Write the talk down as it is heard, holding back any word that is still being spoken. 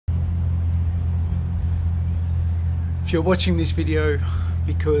If you're watching this video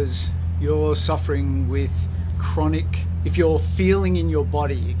because you're suffering with if you're feeling in your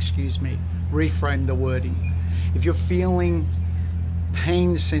body, reframe the wording. If you're feeling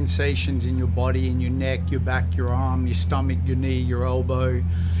pain sensations in your body, in your neck, your back, your arm, your stomach, your knee, your elbow,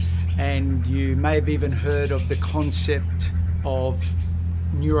 and you may have even heard of the concept of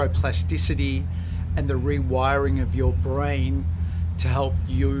neuroplasticity and the rewiring of your brain to help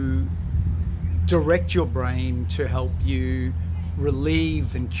you direct your brain to help you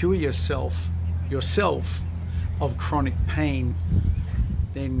relieve and cure yourself of chronic pain,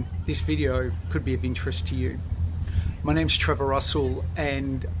 then this video could be of interest to you. My name's Trevor Russell,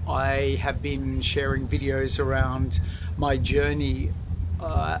 and I have been sharing videos around my journey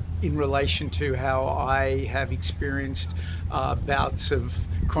in relation to how I have experienced bouts of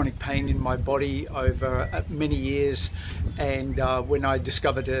chronic pain in my body over many years. And when I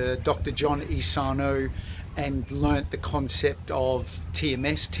discovered Dr. Jon Sarno and learnt the concept of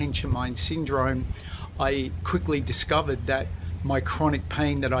TMS, tension mind syndrome, I quickly discovered that my chronic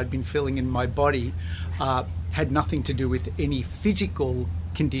pain that I'd been feeling in my body had nothing to do with any physical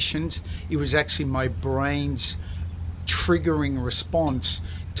conditions. It was actually my brain's triggering response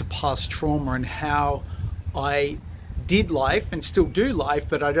to past trauma and how I did life and still do life,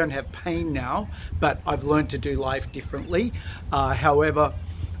 but I don't have pain now, but I've learned to do life differently. However,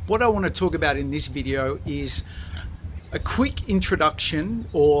 what I want to talk about in this video is a quick introduction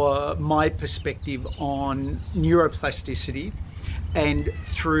or my perspective on neuroplasticity, and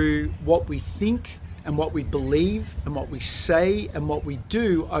through what we think and what we believe and what we say and what we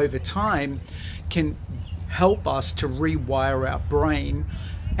do over time can help us to rewire our brain,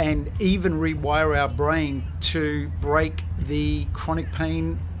 and even rewire our brain to break the chronic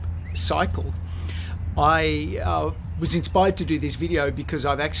pain cycle. I was inspired to do this video because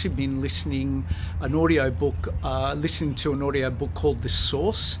I've actually been listening to an audio book called The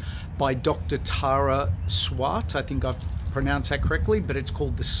Source by Dr. Tara Swart. I think I've pronounced that correctly, but it's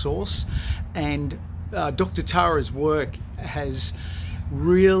called The Source. And Dr. Tara's work has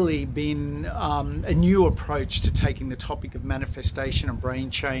really been a new approach to taking the topic of manifestation and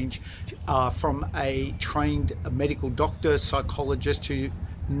brain change from a trained medical doctor, psychologist, who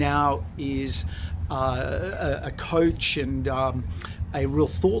now is a coach and a real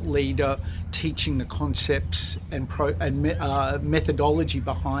thought leader, teaching the concepts and methodology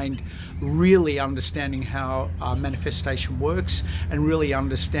behind really understanding how manifestation works and really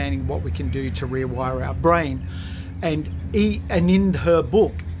understanding what we can do to rewire our brain. And in her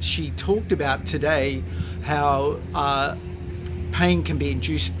book, she talked about today how pain can be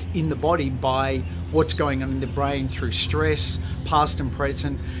induced in the body by what's going on in the brain through stress, past and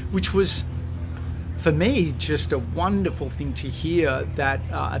present, which was, for me, just a wonderful thing to hear, that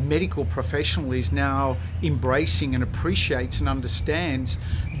a medical professional is now embracing and appreciates and understands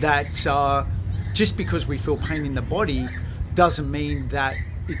that just because we feel pain in the body doesn't mean that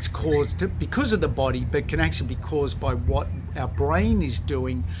it's caused because of the body, but can actually be caused by what our brain is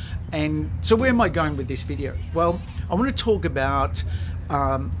doing. And so where am I going with this video? Well, I want to talk about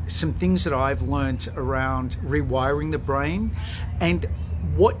some things that I've learned around rewiring the brain, and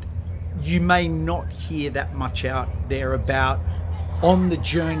what you may not hear that much out there about on the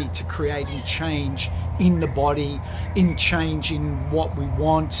journey to creating change in the body, in change in what we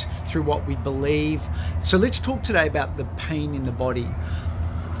want through what we believe. So let's talk today about the pain in the body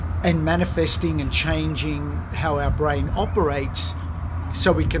and manifesting and changing how our brain operates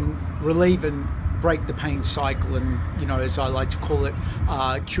so we can relieve and break the pain cycle and, as I like to call it,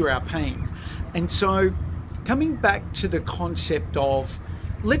 cure our pain. And so coming back to the concept of,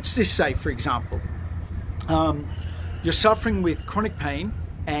 let's just say, for example, you're suffering with chronic pain,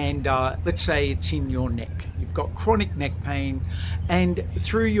 and let's say it's in your neck. You've got chronic neck pain, and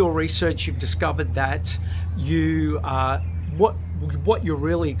through your research you've discovered that you what you're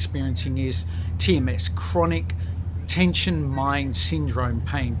really experiencing is TMS, chronic tension mind syndrome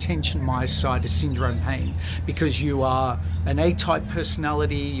pain, tension myositis syndrome pain, because you are an A-type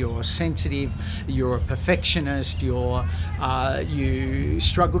personality, you're sensitive, you're a perfectionist, you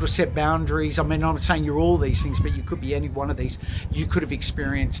struggle to set boundaries. I mean, I'm not saying you're all these things, but you could be any one of these. You could have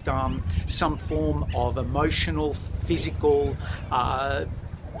experienced some form of emotional, physical,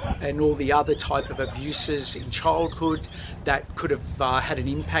 and all the other type of abuses in childhood that could have had an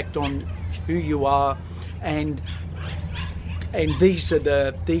impact on who you are. And And these are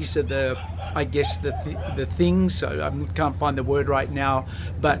the I guess the things, I can't find the word right now,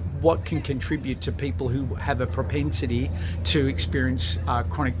 but what can contribute to people who have a propensity to experience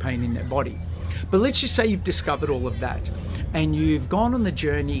chronic pain in their body. But let's just say you've discovered all of that and you've gone on the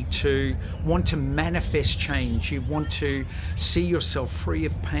journey to want to manifest change. You want to see yourself free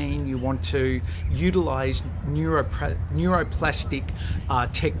of pain. You want to utilize neuroplastic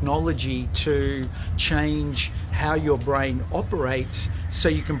technology to change how your brain operates so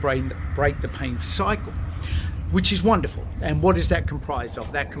you can break the pain cycle, which is wonderful. And what is that comprised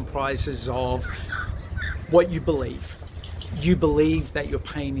of? That comprises of what you believe. You believe that your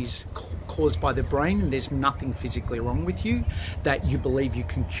pain is caused by the brain and there's nothing physically wrong with you, that you believe you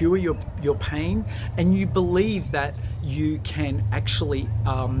can cure your pain, and you believe that you can actually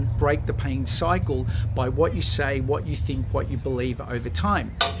break the pain cycle by what you say, what you think, what you believe over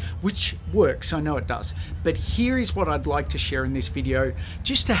time, which works, I know it does. But here is what I'd like to share in this video,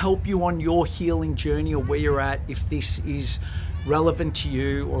 just to help you on your healing journey or where you're at, if this is relevant to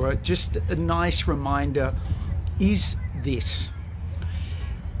you, or just a nice reminder, is this.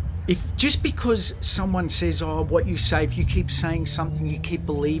 If just because someone says, oh, what you say, if you keep saying something, you keep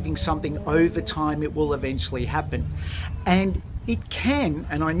believing something, over time it will eventually happen. And it can,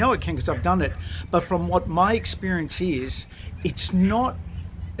 and I know it can because I've done it, but from what my experience is, it's not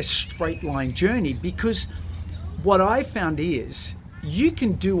a straight line journey, because what I found is you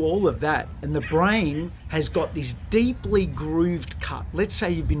can do all of that and the brain has got this deeply grooved cut. Let's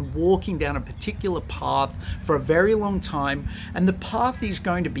say you've been walking down a particular path for a very long time and the path is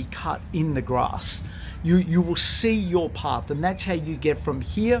going to be cut in the grass. You will see your path, and that's how you get from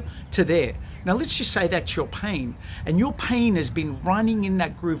here to there. Now let's just say that's your pain, and your pain has been running in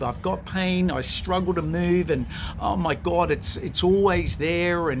that groove. I've got pain, I struggle to move, and oh my God, it's always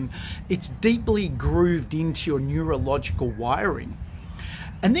there, and it's deeply grooved into your neurological wiring.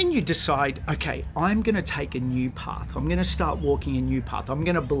 And then you decide, okay, I'm going to take a new path. I'm going to start walking a new path. I'm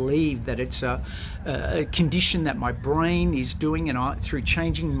going to believe that it's a condition that my brain is doing, and through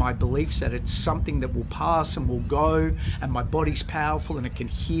changing my beliefs that it's something that will pass and will go, and my body's powerful and it can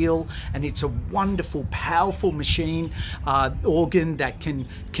heal, and it's a wonderful, powerful machine, organ that can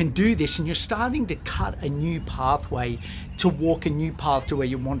do this. And you're starting to cut a new pathway to walk a new path to where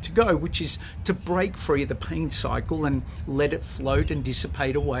you want to go, which is to break free of the pain cycle and let it float and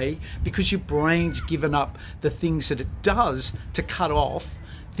dissipate away, because your brain's given up the things that it does to cut off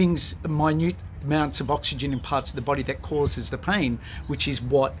things, minute amounts of oxygen in parts of the body that causes the pain, which is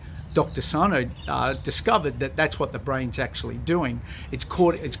what Dr. Sarno discovered, that's what the brain's actually doing. It's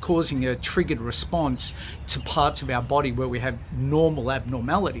causing a triggered response to parts of our body where we have normal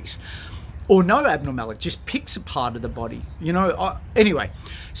abnormalities. Or no abnormality, just picks a part of the body, you know. Anyway,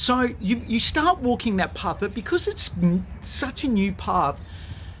 so you start walking that path, but because it's such a new path,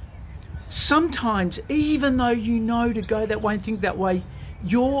 sometimes even though you know to go that way and think that way,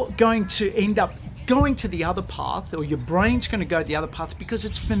 you're going to end up going to the other path, or your brain's going to go the other path because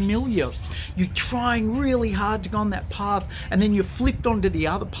it's familiar. You're trying really hard to go on that path, and then you're flipped onto the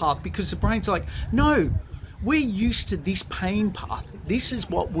other path because the brain's like, no, we're used to this pain path. This is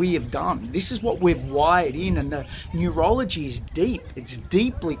what we have done. This is what we've wired in, and the neurology is deep. It's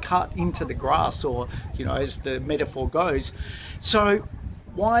deeply cut into the grass, or, you know, as the metaphor goes. So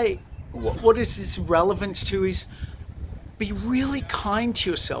what is this relevance to is, be really kind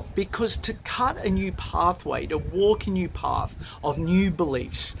to yourself, because to cut a new pathway, to walk a new path of new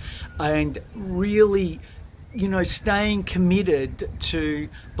beliefs, and really, you know, staying committed to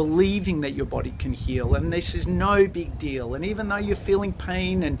believing that your body can heal, and this is no big deal. And even though you're feeling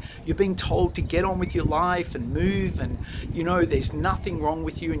pain and you're being told to get on with your life and move, and you know there's nothing wrong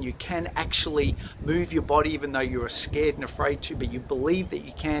with you and you can actually move your body even though you're scared and afraid to, but you believe that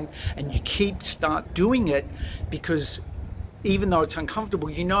you can, and you start doing it, because even though it's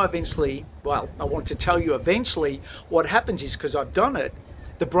uncomfortable, you know eventually, well, I want to tell you eventually what happens is, because I've done it,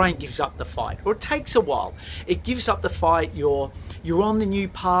 the brain gives up the fight, or it takes a while. It gives up the fight. You're on the new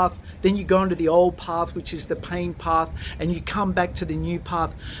path, then you go into the old path, which is the pain path, and you come back to the new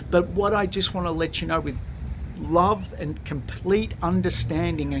path. But what I just want to let you know, with love and complete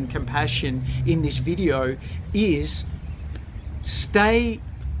understanding and compassion in this video, is stay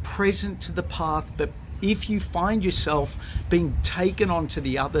present to the path. But if you find yourself being taken onto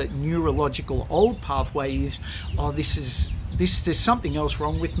the other neurological old pathways, oh, there's something else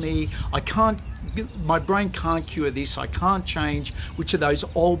wrong with me, my brain can't cure this, I can't change, which are those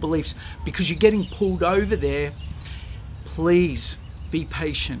old beliefs, because you're getting pulled over there, please be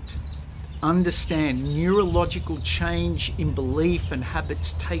patient. understand neurological change in belief and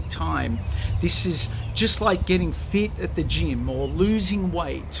habits take time. This is just like getting fit at the gym, or losing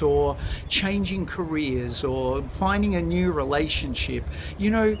weight, or changing careers, or finding a new relationship.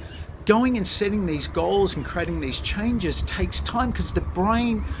 You know, going and setting these goals and creating these changes takes time, because the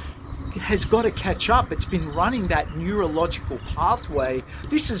brain has got to catch up. It's been running that neurological pathway.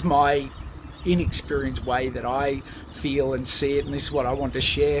 This is my inexperienced way that I feel and see it, and this is what I want to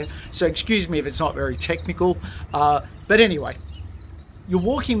share. So excuse me if it's not very technical, but anyway, you're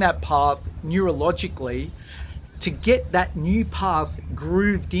walking that path neurologically. To get that new path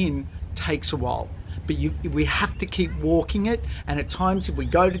grooved in takes a while, but we have to keep walking it. And at times, if we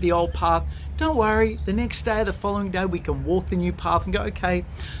go to the old path, don't worry, the next day or the following day we can walk the new path and go, okay,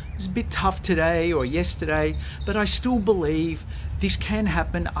 it's a bit tough today or yesterday, but I still believe this can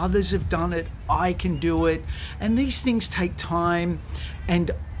happen. Others have done it, I can do it. And these things take time.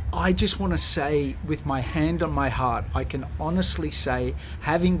 And I just want to say, with my hand on my heart, I can honestly say,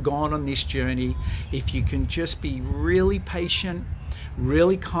 having gone on this journey, if you can just be really patient,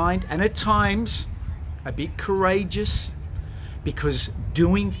 really kind, and at times a bit courageous, because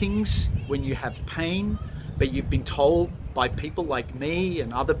doing things when you have pain, but you've been told by people like me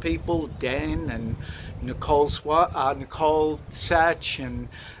and other people, Dan and Nicole Sachs and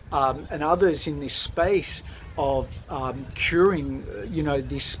others in this space, of curing, you know,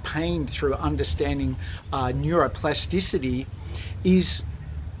 this pain through understanding neuroplasticity, is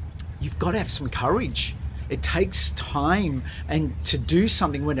you've got to have some courage. It takes time, and to do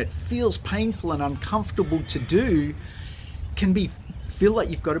something when it feels painful and uncomfortable to do can feel like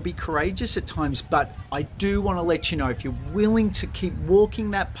you've got to be courageous at times. But I do want to let you know, if you're willing to keep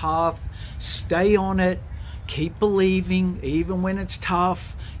walking that path, stay on it, keep believing even when it's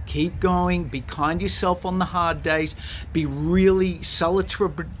tough, keep going, be kind to yourself on the hard days, be really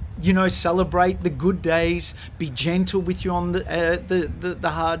celebrate the good days, be gentle with you on the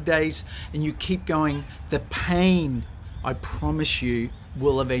hard days, and you keep going, the pain, I promise you,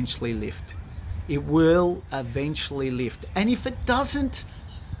 will eventually lift. It will eventually lift. And if it doesn't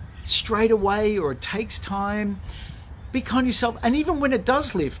straight away, or it takes time, be kind to yourself. And even when it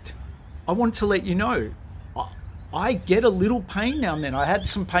does lift, I want to let you know, I get a little pain now and then. I had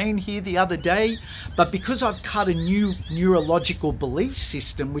some pain here the other day, but because I've cut a new neurological belief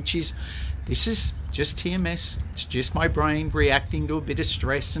system, which is, this is just TMS, it's just my brain reacting to a bit of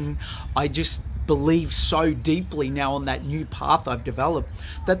stress, and I just believe so deeply now on that new path I've developed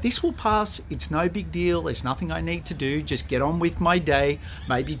that this will pass. It's no big deal. There's nothing I need to do. Just get on with my day.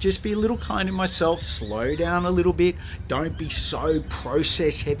 Maybe just be a little kind to myself. Slow down a little bit. Don't be so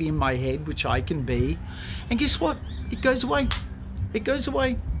process heavy in my head, which I can be. And guess what? It goes away. It goes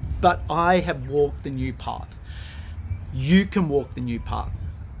away. But I have walked the new path. You can walk the new path.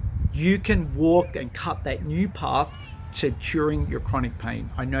 You can walk and cut that new path to curing your chronic pain.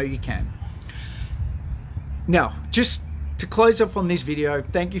 I know you can. Now, just to close off on this video,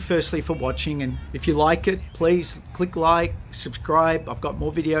 thank you firstly for watching, and if you like it, please click like, subscribe. I've got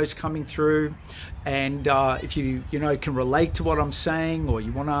more videos coming through, and if you can relate to what I'm saying, or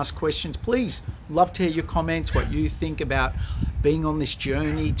you want to ask questions, please, love to hear your comments, what you think about being on this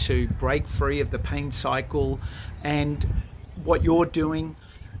journey to break free of the pain cycle, and what you're doing.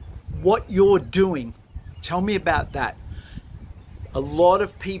 Tell me about that. A lot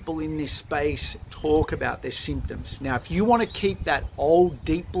of people in this space talk about their symptoms. Now, if you want to keep that old,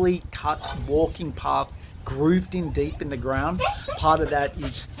 deeply cut walking path grooved in deep in the ground, part of that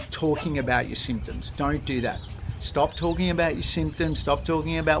is talking about your symptoms. Don't do that. Stop talking about your symptoms. Stop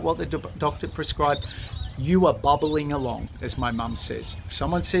talking about what the doctor prescribed. You are bubbling along, as my mum says. If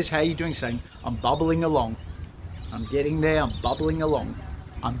someone says, how are you doing? Saying, I'm bubbling along. I'm getting there, I'm bubbling along.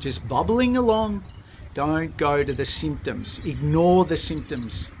 I'm just bubbling along. Don't go to the symptoms. Ignore the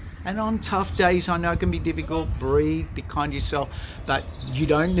symptoms. And on tough days, I know it can be difficult. Breathe, be kind to yourself. But you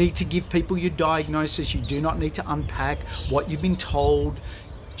don't need to give people your diagnosis. You do not need to unpack what you've been told.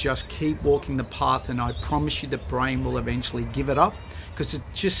 Just keep walking the path, and I promise you the brain will eventually give it up, because it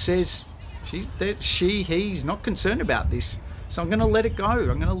just says he's not concerned about this. So I'm going to let it go.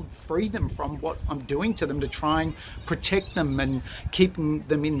 I'm going to free them from what I'm doing to them to try and protect them and keep them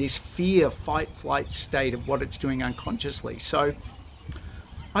in this fear, fight, flight state of what it's doing unconsciously. So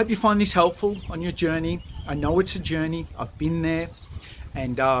I hope you find this helpful on your journey. I know it's a journey. I've been there.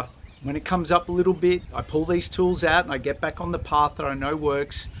 And when it comes up a little bit, I pull these tools out and I get back on the path that I know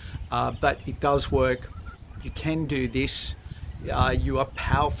works. But it does work. You can do this. You are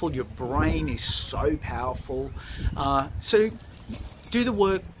powerful. Your brain is so powerful. So do the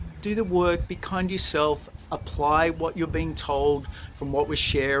work, be kind to yourself, apply what you're being told from what we're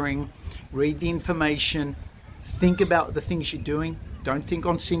sharing, read the information, think about the things you're doing. Don't think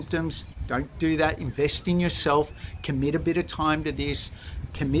on symptoms. Don't do that. Invest in yourself. Commit a bit of time to this.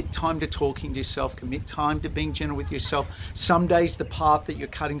 Commit time to talking to yourself. Commit time to being gentle with yourself. Some days the path that you're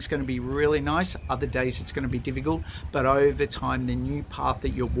cutting is going to be really nice. Other days it's going to be difficult. But over time, the new path that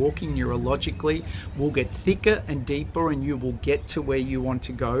you're walking neurologically will get thicker and deeper, and you will get to where you want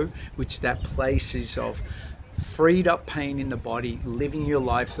to go, which that place is of freed up pain in the body, living your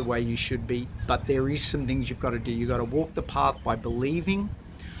life the way you should be. But there is some things you've got to do. You've got to walk the path by believing,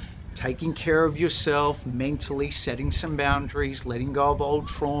 taking care of yourself mentally, setting some boundaries, letting go of old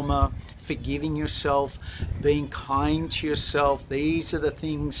trauma, forgiving yourself, being kind to yourself. These are the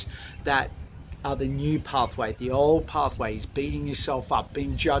things that are the new pathway. The old pathway is beating yourself up,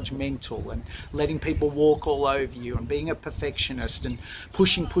 being judgmental and letting people walk all over you and being a perfectionist and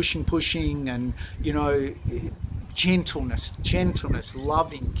pushing and, you know, gentleness,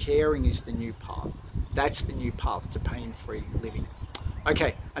 loving, caring is the new path. That's the new path to pain-free living.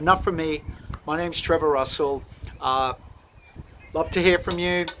 Okay, enough from me. My name's Trevor Russell. Love to hear from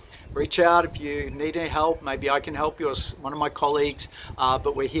you. Reach out if you need any help. Maybe I can help you or one of my colleagues,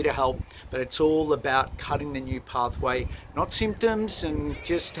 but we're here to help. But it's all about cutting the new pathway, not symptoms and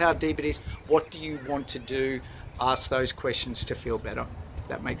just how deep it is. What do you want to do? Ask those questions to feel better, if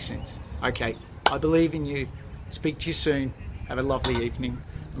that makes sense. Okay, I believe in you. Speak to you soon. Have a lovely evening.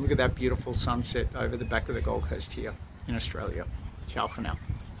 And look at that beautiful sunset over the back of the Gold Coast here in Australia. Ciao for now.